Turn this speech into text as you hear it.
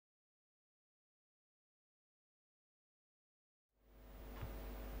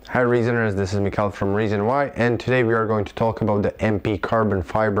Hi Reasoners, this is Mikhail from ReasonY, and today we are going to talk about the MP carbon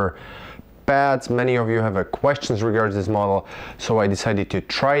fiber pads. Many of you have questions regarding this model, so I decided to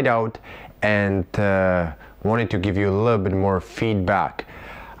try it out and wanted to give you a little bit more feedback.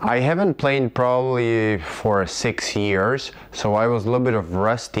 I haven't played probably for 6 years, so I was a little bit of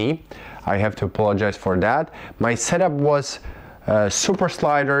rusty. I have to apologize for that. My setup was super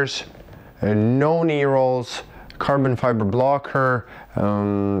sliders, no knee rolls, carbon fiber blocker,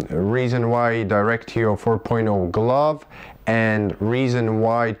 ReasonY DirectTO 4.0 glove, and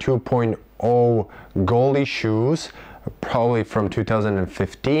ReasonY 2.0 goalie shoes, probably from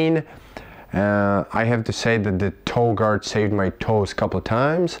 2015. I have to say that the toe guard saved my toes a couple of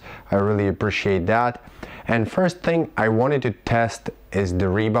times. I really appreciate that. And first thing I wanted to test is the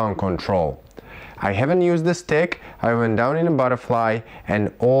rebound control. I haven't used the stick. I went down in a butterfly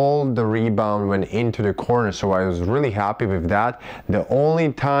and all the rebound went into the corner, so I was really happy with that. The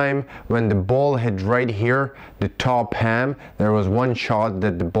only time when the ball hit right here, the top ham, there was one shot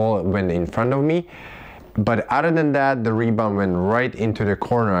that the ball went in front of me. But other than that, the rebound went right into the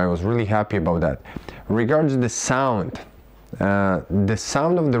corner. I was really happy about that. Regards the sound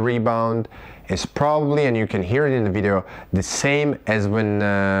of the rebound is probably, and you can hear it in the video, the same as when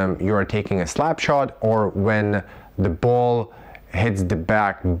you are taking a slap shot or when the ball hits the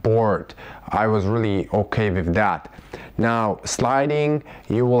backboard. I was really okay with that. Now sliding,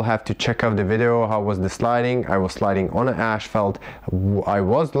 you will have to check out the video. How was the sliding? I was sliding on an asphalt. I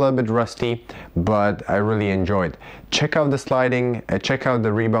was a little bit rusty, but I really enjoyed. Check out the sliding, check out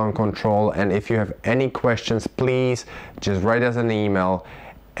the rebound control, and if you have any questions, please just write us an email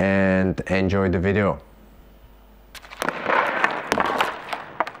and enjoy the video.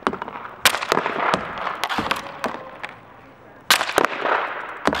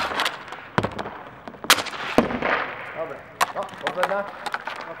 Dobre, a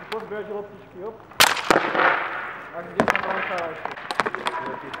ty pozbierať loptičky, op. A kde sa brancháva ešte?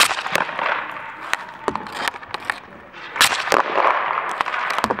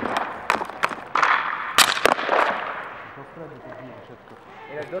 Do stredu si zvíš všetko.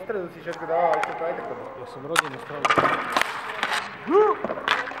 Ináč do stredu si všetko dával, ale to aj tako. Ja som rodinu stranu.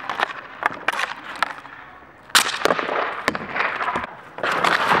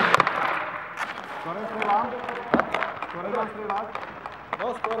 Skoro strelám? Skoro mám strelať?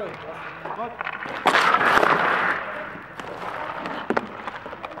 No, skoro. Poď.